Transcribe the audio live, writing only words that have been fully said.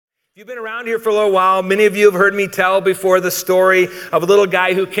You've been around here for a little while. Many of you have heard me tell before the story of a little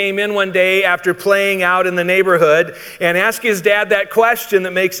guy who came in one day after playing out in the neighborhood and asked his dad that question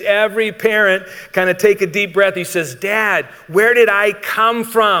that makes every parent kind of take a deep breath. He says, "Dad, where did I come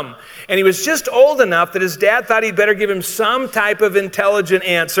from?" And he was just old enough that his dad thought he'd better give him some type of intelligent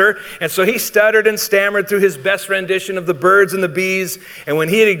answer. And so he stuttered and stammered through his best rendition of the birds and the bees. And when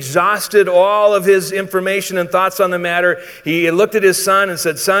he had exhausted all of his information and thoughts on the matter, he looked at his son and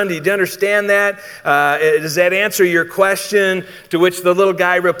said, "Son, do you understand that? Does that answer your question?" To which the little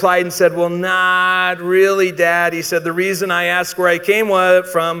guy replied and said, "Well, not really, Dad." He said, "The reason I asked where I came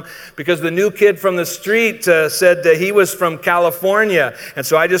from, because the new kid from the street said that he was from California. And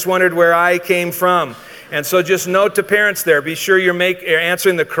so I just wondered where I came from." And so just note to parents there, be sure you're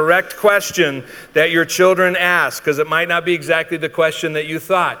answering the correct question that your children ask, because it might not be exactly the question that you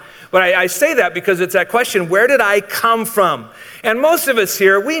thought. But I say that because it's that question, where did I come from? And most of us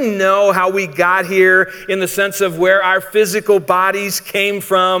here, we know how we got here in the sense of where our physical bodies came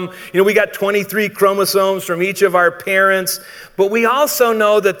from. You know, we got 23 chromosomes from each of our parents. But we also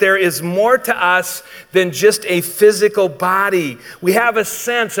know that there is more to us than just a physical body. We have a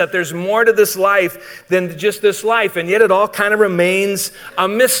sense that there's more to this life than just this life, and yet it all kind of remains a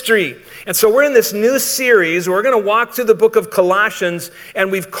mystery. And so we're in this new series. We're going to walk through the book of Colossians,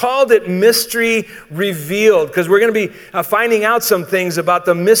 and we've called it Mystery Revealed, because we're going to be finding out some things about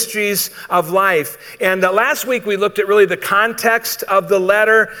the mysteries of life. And last week we looked at really the context of the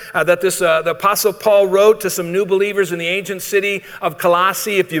letter that the Apostle Paul wrote to some new believers in the ancient city of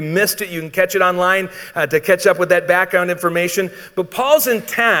Colossae. If you missed it, you can catch it online to catch up with that background information. But Paul's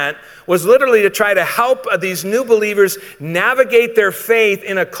intent was literally to try to help these new believers navigate their faith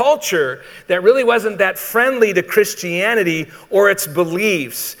in a culture that really wasn't that friendly to Christianity or its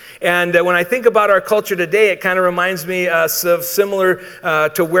beliefs. And when I think about our culture today, it kind of reminds me of similar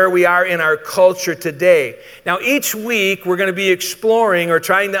to where we are in our culture today. Now, each week we're going to be exploring or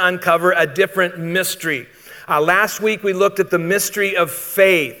trying to uncover a different mystery. Last week we looked at the mystery of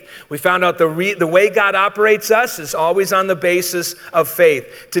faith. We found out the way God operates us is always on the basis of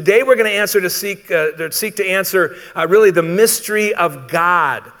faith. Today we're going to seek to answer really the mystery of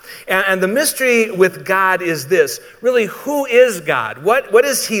God. And the mystery with God is this: really, who is God? What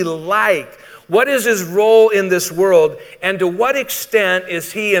is He like? What is His role in this world, and to what extent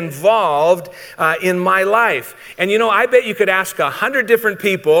is He involved in my life? And you know, I bet you could ask 100 different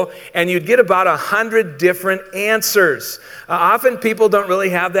people, and you'd get about 100 different answers. Often people don't really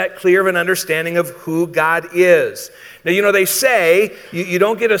have that clear of an understanding of who God is. Now, you know, they say you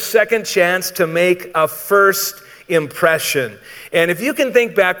don't get a second chance to make a first impression. And if you can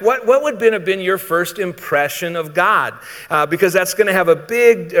think back, what would have been your first impression of God? Because that's going to have a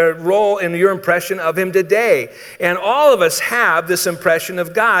big role in your impression of Him today. And all of us have this impression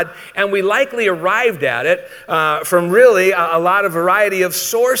of God, and we likely arrived at it from really a lot of variety of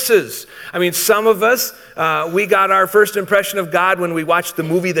sources. I mean, some of us, we got our first impression of God when we watched the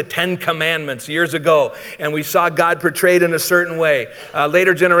movie The Ten Commandments years ago, and we saw God portrayed in a certain way.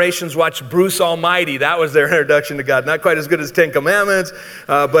 Later generations watched Bruce Almighty. That was their introduction to God. Not quite as good as Ten Commandments,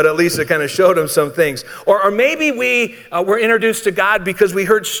 but at least it kind of showed them some things. Or maybe we were introduced to God because we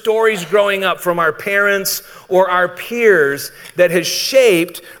heard stories growing up from our parents or our peers that has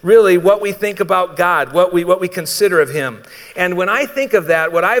shaped really what we think about God, what we consider of Him. And when I think of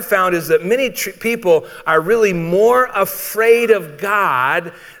that, what I've found is that many people are really more afraid of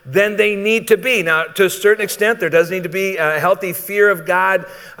God than they need to be. Now, to a certain extent, there does need to be a healthy fear of God,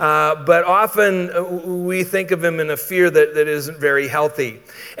 but often we think of Him in a fear that isn't very healthy.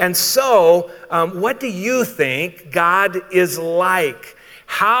 And so, what do you think God is like?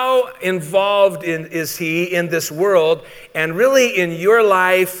 How involved is He in this world, and really in your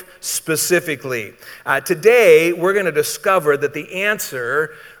life specifically? Today, we're going to discover that the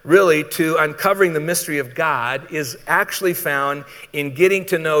answer really to uncovering the mystery of God is actually found in getting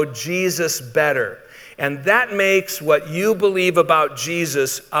to know Jesus better. And that makes what you believe about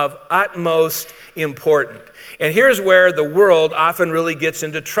Jesus of utmost importance. And here's where the world often really gets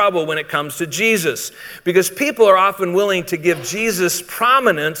into trouble when it comes to Jesus, because people are often willing to give Jesus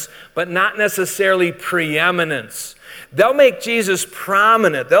prominence, but not necessarily preeminence. They'll make Jesus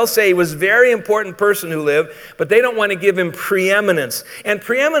prominent. They'll say he was a very important person who lived, but they don't want to give him preeminence. And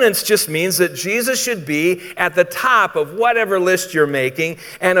preeminence just means that Jesus should be at the top of whatever list you're making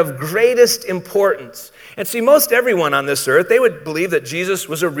and of greatest importance. And see, most everyone on this earth, they would believe that Jesus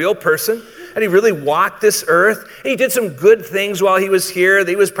was a real person, and he really walked this earth, and he did some good things while he was here,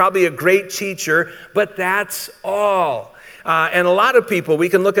 that he was probably a great teacher, but that's all. And a lot of people, we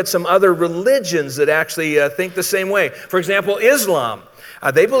can look at some other religions that actually think the same way. For example, Islam.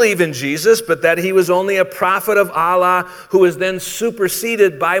 They believe in Jesus, but that he was only a prophet of Allah who was then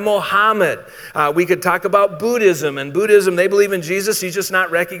superseded by Muhammad. We could talk about Buddhism. And Buddhism, they believe in Jesus. He's just not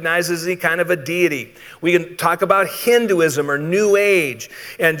recognized as kind of a deity. We can talk about Hinduism or New Age.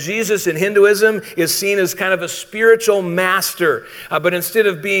 And Jesus in Hinduism is seen as kind of a spiritual master. But instead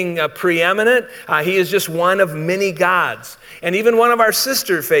of being preeminent, he is just one of many gods. And even one of our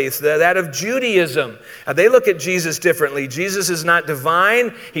sister faiths, that of Judaism, they look at Jesus differently. Jesus is not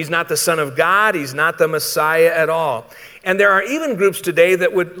divine. He's not the Son of God. He's not the Messiah at all. And there are even groups today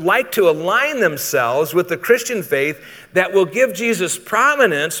that would like to align themselves with the Christian faith that will give Jesus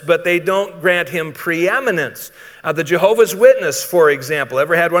prominence, but they don't grant him preeminence. The Jehovah's Witness, for example,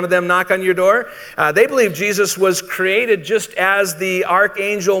 ever had one of them knock on your door? They believe Jesus was created just as the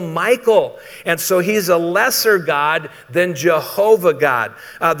archangel Michael, and so he's a lesser God than Jehovah God.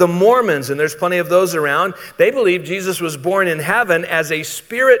 The Mormons, and there's plenty of those around, they believe Jesus was born in heaven as a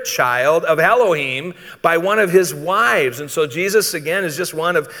spirit child of Elohim by one of his wives, and so Jesus, again, is just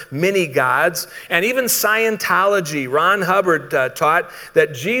one of many gods. And even Scientology, Ron Hubbard taught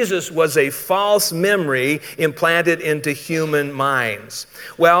that Jesus was a false memory implanted into human minds.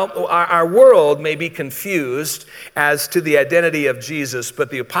 Well, our world may be confused as to the identity of Jesus, but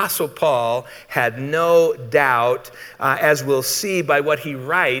the Apostle Paul had no doubt, as we'll see by what he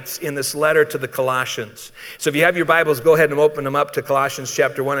writes in this letter to the Colossians. So if you have your Bibles, go ahead and open them up to Colossians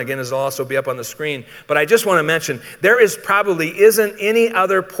chapter 1. Again, it'll also be up on the screen. But I just want to mention, there isn't any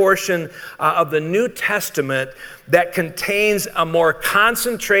other portion of the New Testament that contains a more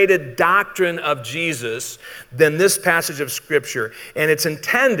concentrated doctrine of Jesus than this passage of Scripture. And it's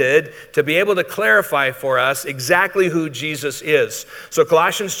intended to be able to clarify for us exactly who Jesus is. So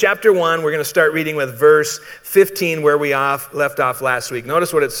Colossians chapter 1, we're going to start reading with verse 15 where we left off last week.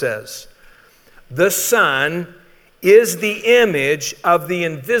 Notice what it says. The Son is the image of the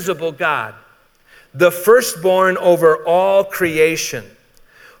invisible God, the firstborn over all creation.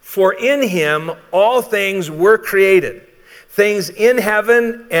 For in him all things were created, things in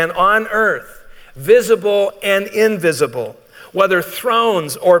heaven and on earth, visible and invisible, whether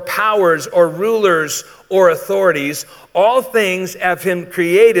thrones or powers or rulers or authorities, all things have been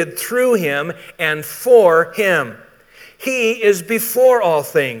created through him and for him. He is before all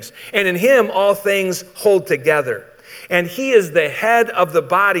things, and in him all things hold together. And he is the head of the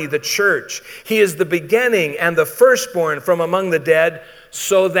body, the church. He is the beginning and the firstborn from among the dead,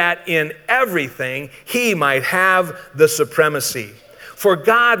 so that in everything he might have the supremacy. For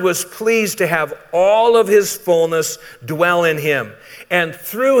God was pleased to have all of his fullness dwell in him, and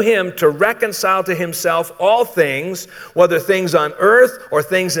through him to reconcile to himself all things, whether things on earth or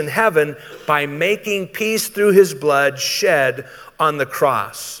things in heaven, by making peace through his blood shed on the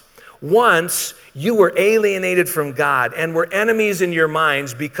cross. Once you were alienated from God and were enemies in your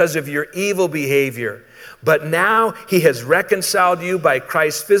minds because of your evil behavior. But now he has reconciled you by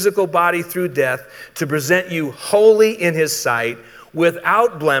Christ's physical body through death to present you holy in his sight,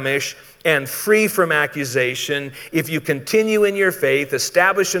 without blemish and free from accusation, if you continue in your faith,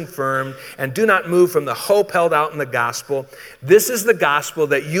 established and firm, and do not move from the hope held out in the gospel. This is the gospel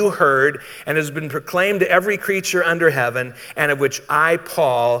that you heard and has been proclaimed to every creature under heaven, and of which I,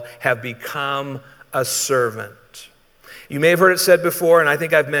 Paul, have become a servant. You may have heard it said before, and I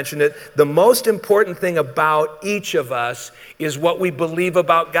think I've mentioned it. The most important thing about each of us is what we believe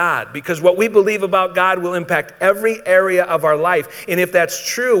about God, because what we believe about God will impact every area of our life. And if that's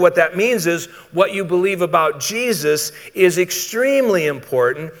true, what that means is what you believe about Jesus is extremely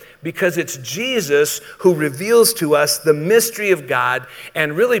important, because it's Jesus who reveals to us the mystery of God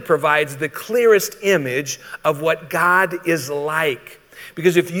and really provides the clearest image of what God is like.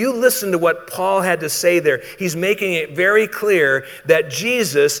 Because if you listen to what Paul had to say there, he's making it very clear that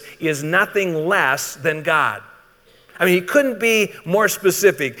Jesus is nothing less than God. I mean, he couldn't be more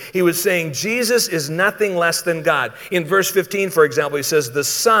specific. He was saying Jesus is nothing less than God. In verse 15, for example, he says, the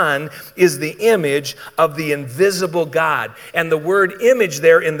Son is the image of the invisible God. And the word image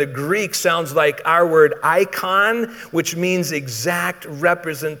there in the Greek sounds like our word icon, which means exact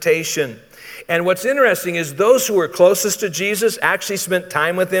representation. And what's interesting is those who were closest to Jesus, actually spent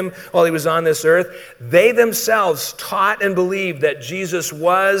time with him while he was on this earth, they themselves taught and believed that Jesus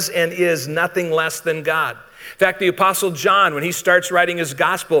was and is nothing less than God. In fact, the Apostle John, when he starts writing his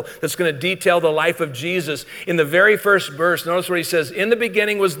gospel that's going to detail the life of Jesus, in the very first verse, notice what he says, in the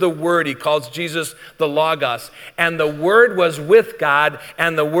beginning was the Word. He calls Jesus the Logos. And the Word was with God,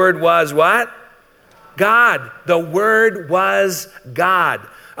 and the Word was what? God. The Word was God.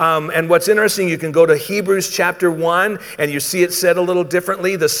 And what's interesting, you can go to Hebrews chapter 1, and you see it said a little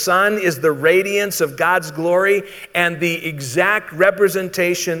differently. The Son is the radiance of God's glory and the exact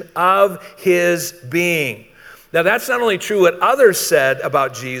representation of his being. Now, that's not only true what others said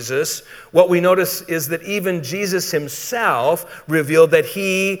about Jesus. What we notice is that even Jesus himself revealed that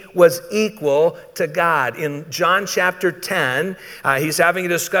he was equal to God. In John chapter 10, he's having a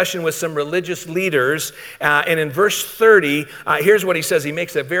discussion with some religious leaders. And in verse 30, here's what he says. He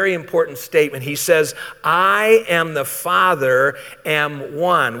makes a very important statement. He says, I am the Father am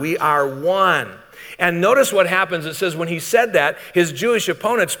one. We are one. And notice what happens. It says when he said that, his Jewish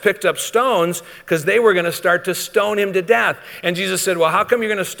opponents picked up stones because they were going to start to stone him to death. And Jesus said, well, how come you're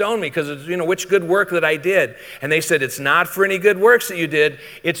going to stone me? Because, which good work that I did? And they said, it's not for any good works that you did.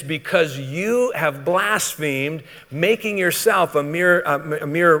 It's because you have blasphemed, making yourself a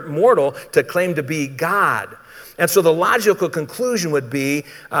mere mortal to claim to be God. And so the logical conclusion would be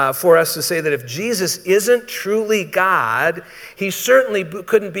for us to say that if Jesus isn't truly God, he certainly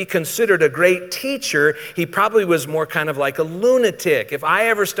couldn't be considered a great teacher. He probably was more kind of like a lunatic. If I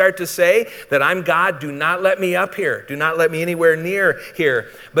ever start to say that I'm God, do not let me up here. Do not let me anywhere near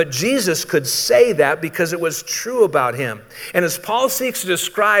here. But Jesus could say that because it was true about him. And as Paul seeks to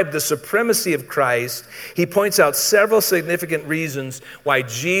describe the supremacy of Christ, he points out several significant reasons why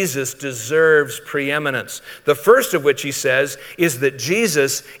Jesus deserves preeminence. The first of which he says is that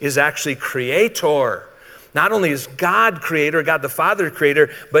Jesus is actually creator. Not only is God creator, God the Father creator,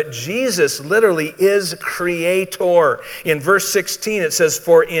 but Jesus literally is creator. In verse 16 it says,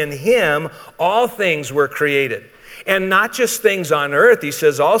 for in him all things were created. And not just things on earth, he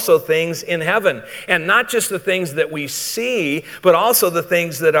says, also things in heaven. And not just the things that we see, but also the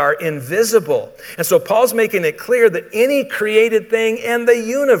things that are invisible. And so Paul's making it clear that any created thing in the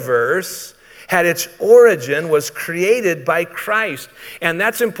universe had its origin, was created by Christ. And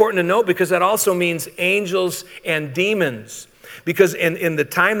that's important to note because that also means angels and demons. Because in the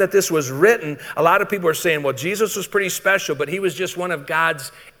time that this was written, a lot of people are saying, well, Jesus was pretty special, but he was just one of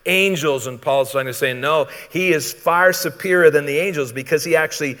God's angels. And Paul's trying to say, no, he is far superior than the angels because he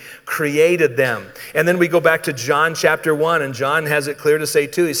actually created them. And then we go back to John chapter 1, and John has it clear to say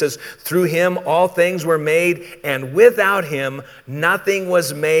too. He says, through him all things were made, and without him nothing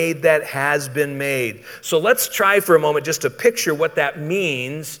was made that has been made. So let's try for a moment just to picture what that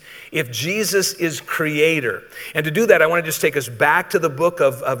means if Jesus is creator. And to do that, I want to just take us back to the book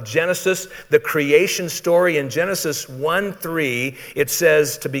of Genesis, the creation story. In Genesis 1:3, it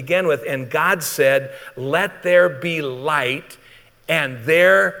says to begin with, and God said, let there be light, and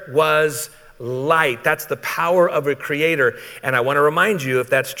there was light. That's the power of a creator. And I want to remind you, if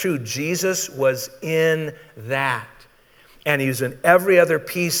that's true, Jesus was in that. And he was in every other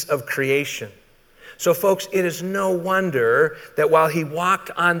piece of creation. So folks, it is no wonder that while he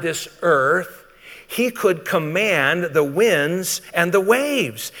walked on this earth, he could command the winds and the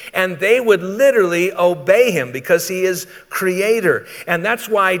waves, and they would literally obey him because he is creator. And that's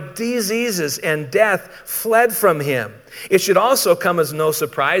why diseases and death fled from him. It should also come as no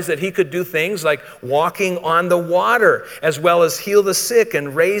surprise that he could do things like walking on the water, as well as heal the sick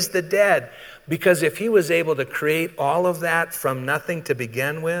and raise the dead. Because if he was able to create all of that from nothing to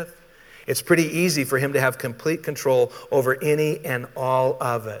begin with, it's pretty easy for him to have complete control over any and all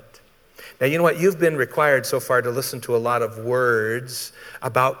of it. Now, you know what? You've been required so far to listen to a lot of words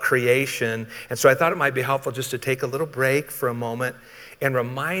about creation. And so I thought it might be helpful just to take a little break for a moment and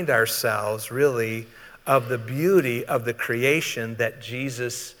remind ourselves, really, of the beauty of the creation that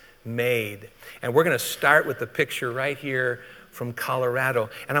Jesus made. And we're going to start with the picture right here from Colorado.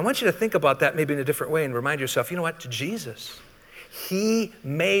 And I want you to think about that maybe in a different way and remind yourself, you know what? Jesus. He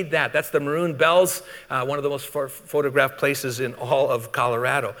made that. That's the Maroon Bells, one of the most photographed places in all of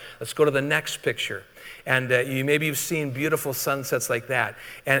Colorado. Let's go to the next picture. And maybe you've seen beautiful sunsets like that.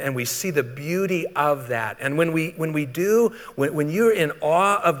 And we see the beauty of that. And when you're in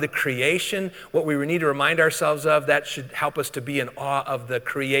awe of the creation, what we need to remind ourselves of, that should help us to be in awe of the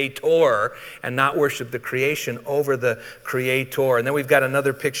Creator and not worship the creation over the Creator. And then we've got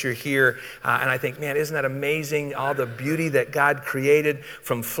another picture here. And I think, man, isn't that amazing? All the beauty that God created,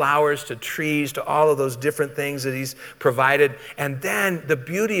 from flowers to trees to all of those different things that he's provided. And then the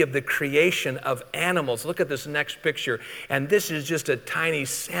beauty of the creation of animals. Look at this next picture. And this is just a tiny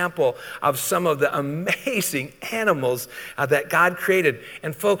sample of some of the amazing animals that God created.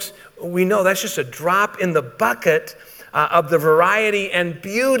 And folks, we know that's just a drop in the bucket of the variety and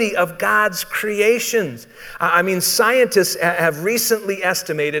beauty of God's creations. I mean, scientists have recently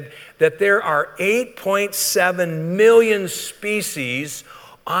estimated that there are 8.7 million species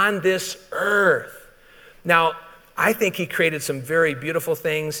on this earth. Now, I think he created some very beautiful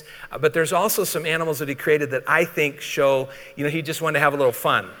things, but there's also some animals that he created that I think show, he just wanted to have a little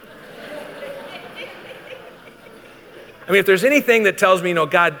fun. I mean, if there's anything that tells me,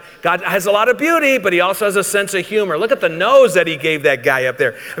 God has a lot of beauty, but he also has a sense of humor. Look at the nose that he gave that guy up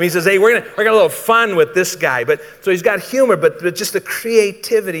there. I mean, he says, hey, we're gonna a little fun with this guy. So he's got humor, but just the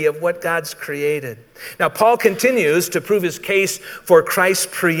creativity of what God's created. Now, Paul continues to prove his case for Christ's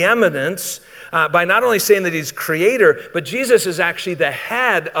preeminence by not only saying that he's creator, but Jesus is actually the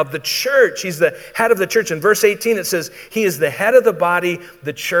head of the church. He's the head of the church. In verse 18, it says, he is the head of the body,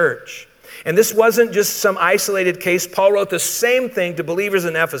 the church. And this wasn't just some isolated case. Paul wrote the same thing to believers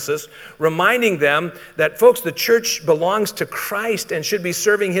in Ephesus, reminding them that, folks, the church belongs to Christ and should be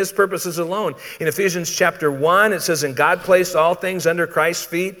serving his purposes alone. In Ephesians chapter 1, it says, and God placed all things under Christ's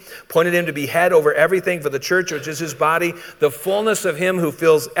feet, appointed him to be head over everything for the church, which is his body, the fullness of him who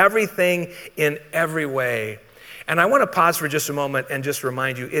fills everything in every way. And I want to pause for just a moment and just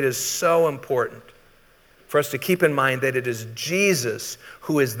remind you, it is so important for us to keep in mind that it is Jesus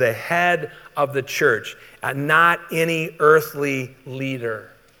who is the head of the church, and not any earthly leader.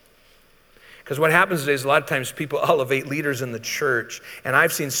 Because what happens today is a lot of times people elevate leaders in the church, and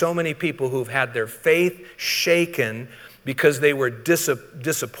I've seen so many people who've had their faith shaken because they were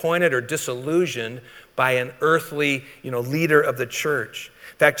disappointed or disillusioned by an earthly, leader of the church.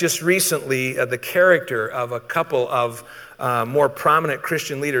 In fact, just recently, the character of a couple of more prominent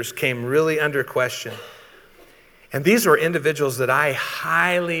Christian leaders came really under question. And these were individuals that I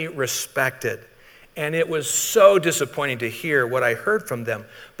highly respected. And it was so disappointing to hear what I heard from them.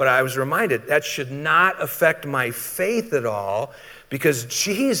 But I was reminded that should not affect my faith at all, because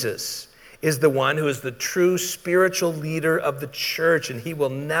Jesus is the one who is the true spiritual leader of the church, and he will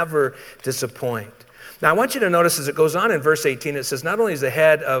never disappoint. Now, I want you to notice as it goes on in verse 18, it says not only is the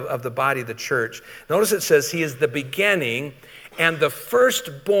head of the body, the church, notice it says he is the beginning and the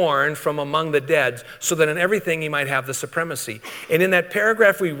firstborn from among the dead, so that in everything he might have the supremacy. And in that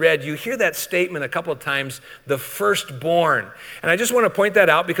paragraph we read, you hear that statement a couple of times, the firstborn. And I just want to point that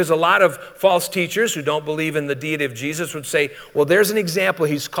out because a lot of false teachers who don't believe in the deity of Jesus would say, well, there's an example.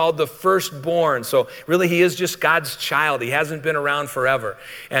 He's called the firstborn. So really he is just God's child. He hasn't been around forever.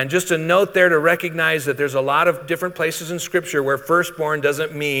 And just a note there to recognize that there's a lot of different places in Scripture where firstborn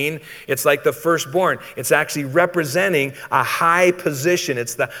doesn't mean it's like the firstborn. It's actually representing a high position.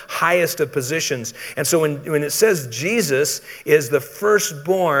 It's the highest of positions. And so when it says Jesus is the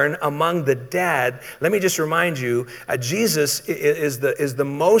firstborn among the dead, let me just remind you, Jesus is the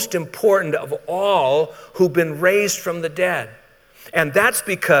most important of all who've been raised from the dead. And that's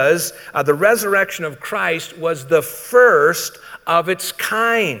because the resurrection of Christ was the first of its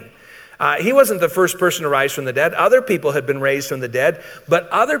kind. He wasn't the first person to rise from the dead. Other people had been raised from the dead, but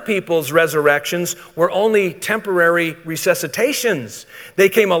other people's resurrections were only temporary resuscitations. They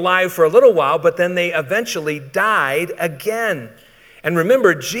came alive for a little while, but then they eventually died again. And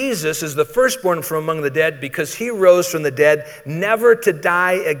remember, Jesus is the firstborn from among the dead because he rose from the dead never to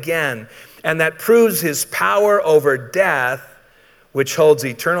die again. And that proves his power over death, which holds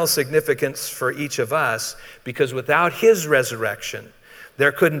eternal significance for each of us, because without his resurrection,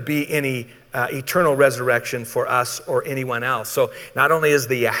 there couldn't be any eternal resurrection for us or anyone else. So not only is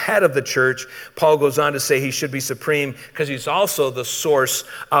the head of the church, Paul goes on to say he should be supreme because he's also the source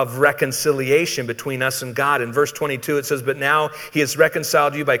of reconciliation between us and God. In verse 22 it says, but now he has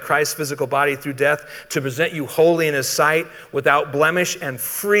reconciled you by Christ's physical body through death to present you holy in his sight, without blemish and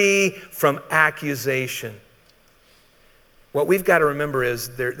free from accusation. What we've got to remember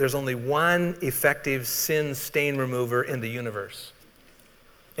is there's only one effective sin stain remover in the universe.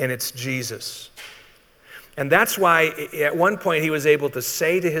 And it's Jesus. And that's why at one point he was able to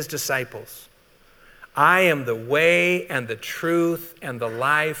say to his disciples, I am the way and the truth and the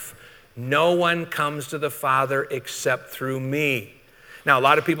life. No one comes to the Father except through me. Now, a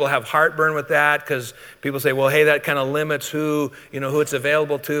lot of people have heartburn with that because people say, well, hey, that kind of limits who it's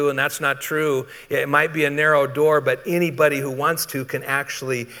available to, and that's not true. It might be a narrow door, but anybody who wants to can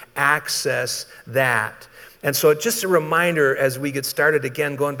actually access that. And so just a reminder as we get started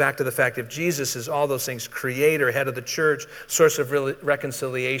again, going back to the fact if Jesus is all those things, creator, head of the church, source of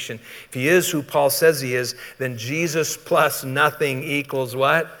reconciliation, if he is who Paul says he is, then Jesus plus nothing equals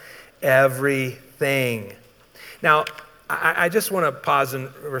what? Everything. Now, I just want to pause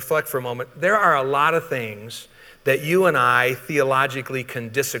and reflect for a moment. There are a lot of things that you and I theologically can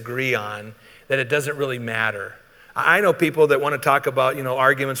disagree on that it doesn't really matter. I know people that want to talk about,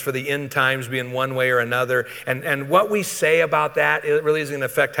 arguments for the end times being one way or another. And what we say about that, it really isn't going to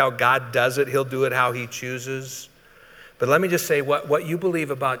affect how God does it. He'll do it how he chooses. But let me just say, what you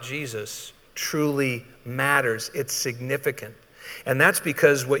believe about Jesus truly matters. It's significant. And that's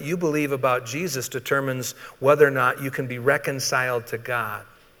because what you believe about Jesus determines whether or not you can be reconciled to God.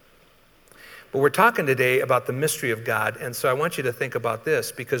 But we're talking today about the mystery of God, and so I want you to think about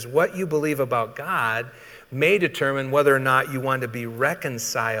this, because what you believe about God may determine whether or not you want to be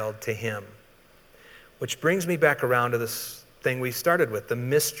reconciled to Him. Which brings me back around to this thing we started with, the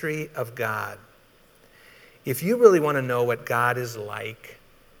mystery of God. If you really want to know what God is like,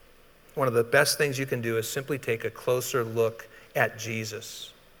 one of the best things you can do is simply take a closer look at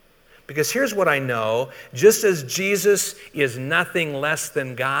Jesus. Because here's what I know, just as Jesus is nothing less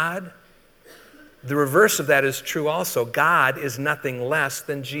than God, the reverse of that is true also. God is nothing less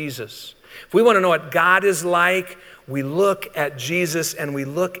than Jesus. If we want to know what God is like, we look at Jesus and we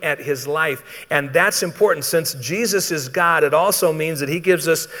look at His life. And that's important. Since Jesus is God, it also means that He gives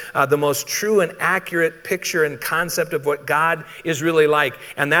us the most true and accurate picture and concept of what God is really like.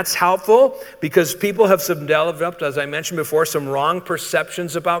 And that's helpful because people have developed, as I mentioned before, some wrong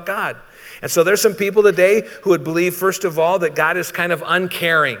perceptions about God. And so there's some people today who would believe, first of all, that God is kind of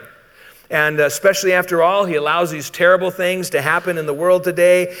uncaring. And especially after all, He allows these terrible things to happen in the world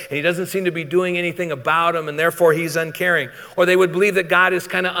today, and He doesn't seem to be doing anything about them, and therefore He's uncaring. Or they would believe that God is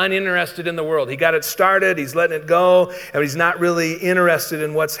kind of uninterested in the world. He got it started, He's letting it go, and He's not really interested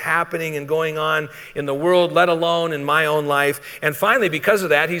in what's happening and going on in the world, let alone in my own life. And finally, because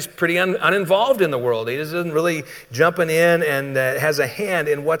of that, He's pretty uninvolved in the world. He isn't really jumping in and has a hand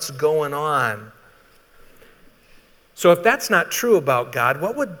in what's going on. So if that's not true about God,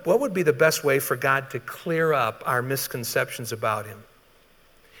 what would be the best way for God to clear up our misconceptions about Him?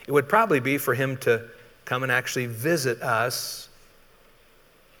 It would probably be for Him to come and actually visit us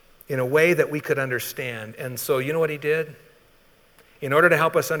in a way that we could understand. And so you know what He did? In order to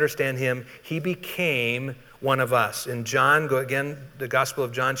help us understand Him, He became one of us. In John, go again, the Gospel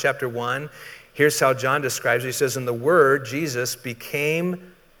of John, chapter 1, here's how John describes it. He says, "And the Word, Jesus,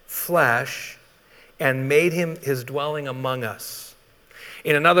 became flesh and made Him His dwelling among us."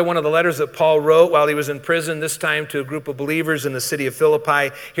 In another one of the letters that Paul wrote while he was in prison, this time to a group of believers in the city of Philippi,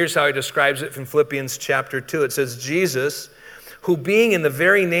 here's how he describes it from Philippians chapter 2. It says, "Jesus, who being in the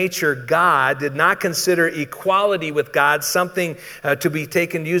very nature God, did not consider equality with God something to be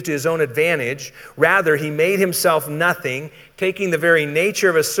used to His own advantage. Rather, He made Himself nothing, taking the very nature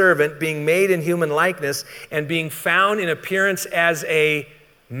of a servant, being made in human likeness, and being found in appearance as a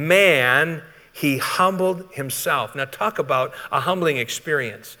man, He humbled Himself." Now talk about a humbling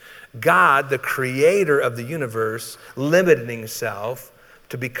experience. God, the creator of the universe, limited Himself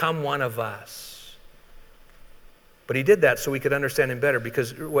to become one of us. But He did that so we could understand Him better,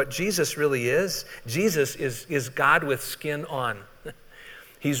 because what Jesus really is, Jesus is God with skin on.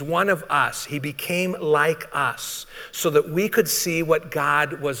 He's one of us. He became like us so that we could see what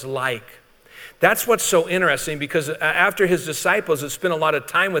God was like. That's what's so interesting, because after His disciples had spent a lot of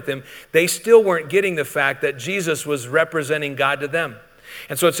time with Him, they still weren't getting the fact that Jesus was representing God to them.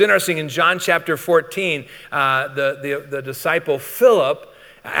 And so it's interesting, in John chapter 14, the disciple Philip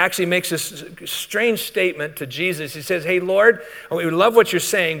actually makes this strange statement to Jesus. He says, "Hey, Lord, we love what you're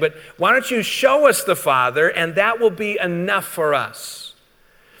saying, but why don't you show us the Father, and that will be enough for us?"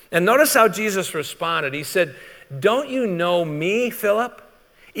 And notice how Jesus responded. He said, "Don't you know me, Philip?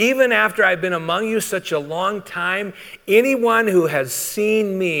 Even after I've been among you such a long time, anyone who has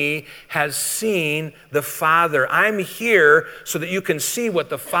seen me has seen the Father. I'm here so that you can see what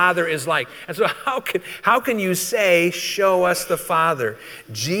the Father is like." And so how can you say, "Show us the Father"?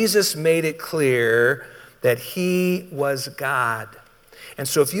 Jesus made it clear that He was God. And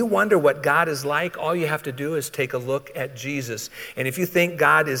so if you wonder what God is like, all you have to do is take a look at Jesus. And if you think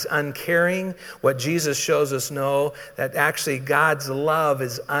God is uncaring, what Jesus shows us that actually God's love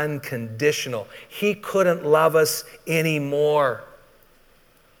is unconditional. He couldn't love us anymore.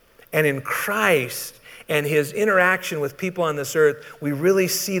 And in Christ and His interaction with people on this earth, we really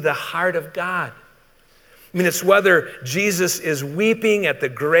see the heart of God. I mean, it's whether Jesus is weeping at the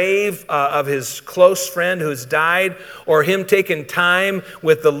grave of His close friend who's died, or Him taking time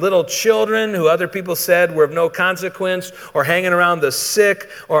with the little children who other people said were of no consequence, or hanging around the sick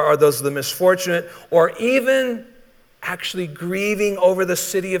or those of the misfortunate, or even actually grieving over the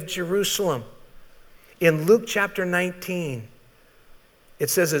city of Jerusalem. In Luke chapter 19, it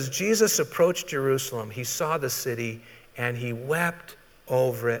says, as Jesus approached Jerusalem, He saw the city and He wept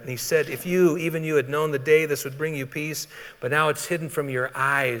over it. And He said, "If even you had known the day this would bring you peace, but now it's hidden from your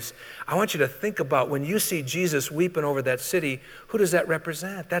eyes." I want you to think about, when you see Jesus weeping over that city, who does that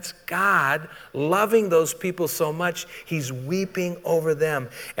represent? That's God loving those people so much, He's weeping over them.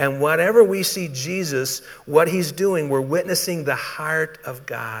 And whatever we see Jesus, what He's doing, we're witnessing the heart of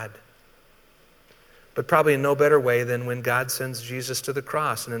God. but probably in no better way than when God sends Jesus to the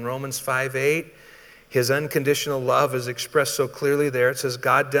cross. And in Romans 5:8, his unconditional love is expressed so clearly there. It says,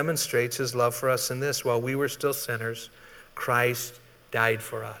 God demonstrates his love for us in this: while we were still sinners, Christ died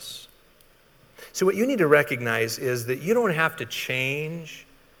for us. So what you need to recognize is that you don't have to change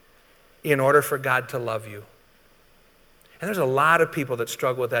in order for God to love you. And there's a lot of people that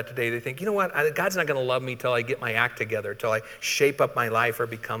struggle with that today. They think, you know what, God's not going to love me till I get my act together, till I shape up my life or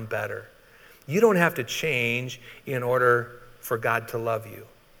become better. You don't have to change in order for God to love you.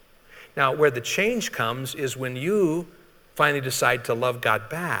 Now, where the change comes is when you finally decide to love God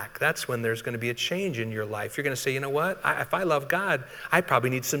back. That's when there's going to be a change in your life. You're going to say, you know what? If I love God, I probably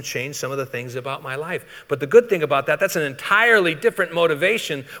need some change some of the things about my life. But the good thing about that, that's an entirely different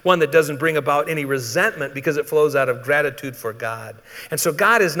motivation, one that doesn't bring about any resentment because it flows out of gratitude for God. And so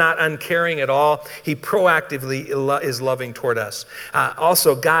God is not uncaring at all. He proactively is loving toward us.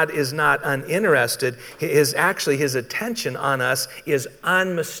 Also, God is not uninterested. His attention on us is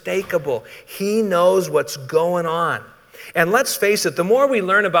unmistakable. He knows what's going on. And let's face it, the more we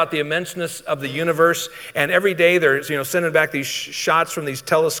learn about the immenseness of the universe, and every day they're sending back these shots from these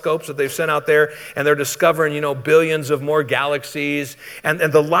telescopes that they've sent out there, and they're discovering billions of more galaxies. And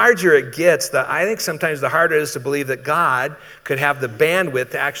the larger it gets, I think sometimes the harder it is to believe that God could have the bandwidth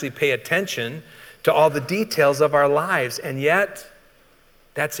to actually pay attention to all the details of our lives. And yet,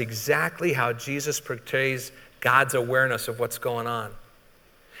 that's exactly how Jesus portrays God's awareness of what's going on.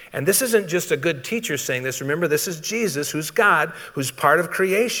 And this isn't just a good teacher saying this. Remember, this is Jesus, who's God, who's part of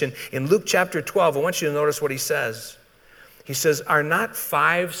creation. In Luke chapter 12, I want you to notice what he says. He says, are not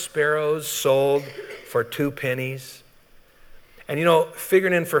 5 sparrows sold for 2 pennies? And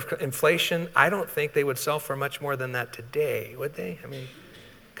figuring in for inflation, I don't think they would sell for much more than that today, would they? I mean,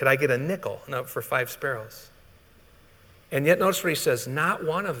 could I get a nickel for 5 sparrows? And yet notice what he says, not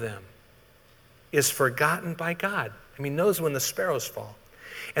one of them is forgotten by God. I mean, knows when the sparrows fall.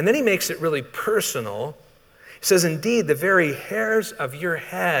 And then he makes it really personal. He says, indeed, the very hairs of your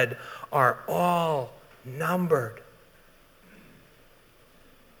head are all numbered.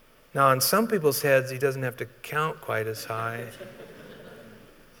 Now, on some people's heads, he doesn't have to count quite as high.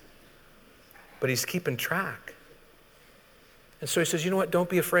 But he's keeping track. And so he says, you know what? Don't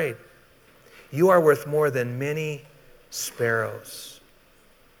be afraid. You are worth more than many sparrows.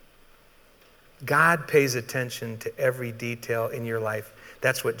 God pays attention to every detail in your life.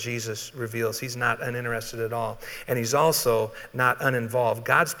 That's what Jesus reveals. He's not uninterested at all. And he's also not uninvolved.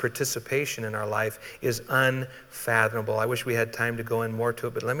 God's participation in our life is unfathomable. I wish we had time to go in more to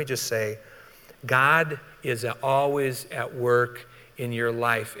it, but let me just say, God is always at work in your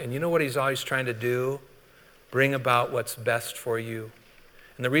life. And you know what he's always trying to do? Bring about what's best for you.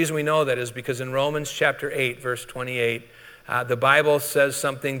 And the reason we know that is because in Romans chapter 8, verse 28, the Bible says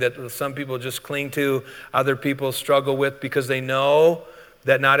something that some people just cling to, other people struggle with because they know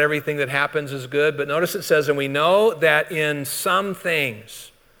that not everything that happens is good. But notice it says, and we know that in some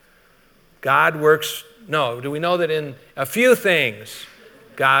things God works. No, do we know that in a few things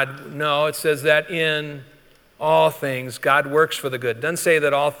it says that in all things God works for the good. It doesn't say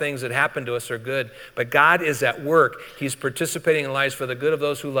that all things that happen to us are good, but God is at work. He's participating in lives for the good of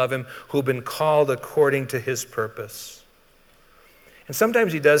those who love him, who've been called according to his purpose. And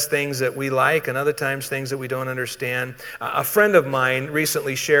sometimes he does things that we like, and other times things that we don't understand. A friend of mine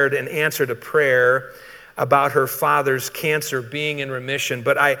recently shared an answer to prayer about her father's cancer being in remission.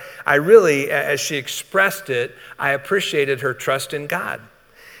 But I really, as she expressed it, I appreciated her trust in God.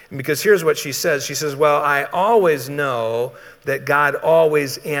 Because here's what she says. She says, well, I always know that God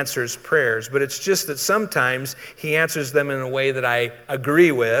always answers prayers, but it's just that sometimes he answers them in a way that I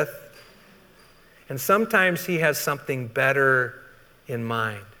agree with, and sometimes he has something better in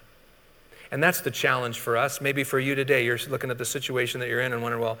mind. And that's the challenge for us. Maybe for you today, you're looking at the situation that you're in and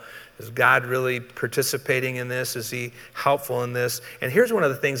wondering, well, is God really participating in this? Is he helpful in this? And here's one of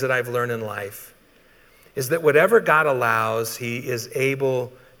the things that I've learned in life, is that whatever God allows, he is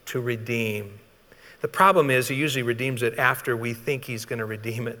able to redeem. The problem is he usually redeems it after we think he's going to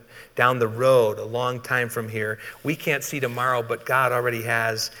redeem it. Down the road, a long time from here. We can't see tomorrow, but God already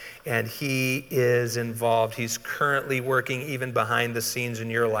has, and he is involved. He's currently working even behind the scenes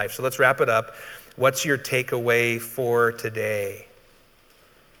in your life. So let's wrap it up. What's your takeaway for today?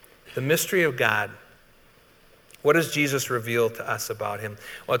 The mystery of God. What does Jesus reveal to us about him?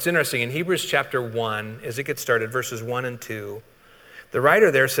 Well, it's interesting. In Hebrews chapter 1, as it gets started, verses 1 and 2, the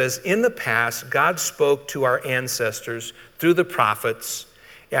writer there says, in the past, God spoke to our ancestors through the prophets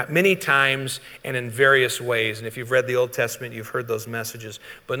at many times and in various ways. And if you've read the Old Testament, you've heard those messages.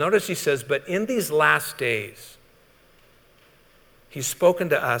 But notice he says, but in these last days, he's spoken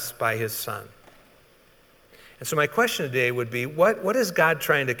to us by his Son. And so my question today would be, what is God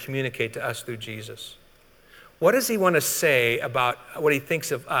trying to communicate to us through Jesus? What does he want to say about what he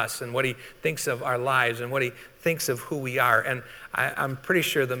thinks of us and what he thinks of our lives and what he thinks of who we are? And I'm pretty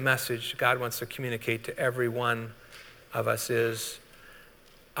sure the message God wants to communicate to every one of us is,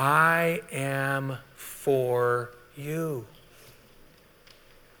 I am for you.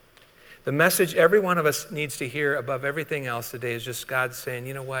 The message every one of us needs to hear above everything else today is just God saying,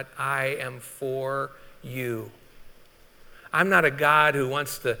 you know what? I am for you. I'm not a God who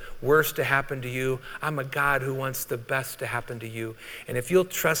wants the worst to happen to you. I'm a God who wants the best to happen to you. And if you'll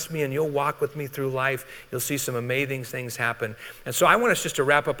trust me and you'll walk with me through life, you'll see some amazing things happen. And so I want us just to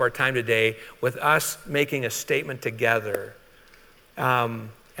wrap up our time today with us making a statement together. And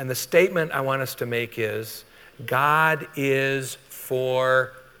the statement I want us to make is, God is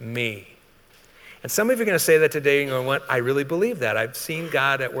for me. And some of you are going to say that today and you're going, I really believe that. I've seen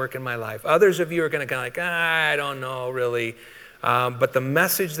God at work in my life. Others of you are going to kind of like, I don't know really. But the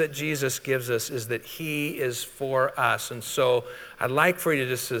message that Jesus gives us is that he is for us. And so I'd like for you to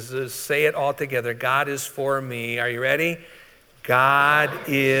just say it all together. God is for me. Are you ready? God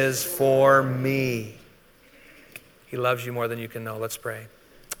is for me. He loves you more than you can know. Let's pray.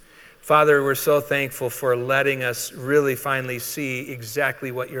 Father, we're so thankful for letting us really finally see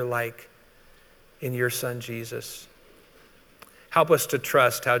exactly what you're like in your Son, Jesus. Help us to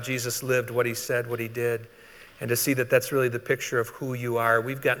trust how Jesus lived, what he said, what he did, and to see that that's really the picture of who you are.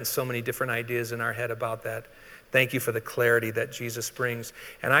 We've gotten so many different ideas in our head about that. Thank you for the clarity that Jesus brings.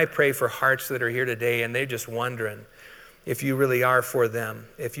 And I pray for hearts that are here today and they're just wondering if you really are for them,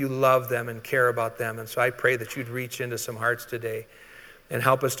 if you love them and care about them. And so I pray that you'd reach into some hearts today and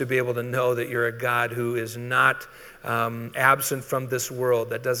help us to be able to know that you're a God who is not absent from this world,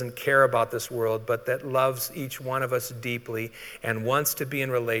 that doesn't care about this world, but that loves each one of us deeply and wants to be in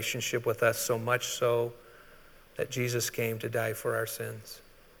relationship with us, so much so that Jesus came to die for our sins.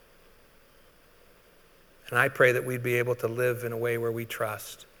 And I pray that we'd be able to live in a way where we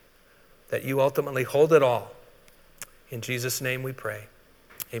trust that you ultimately hold it all. In Jesus' name we pray.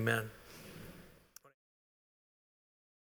 Amen.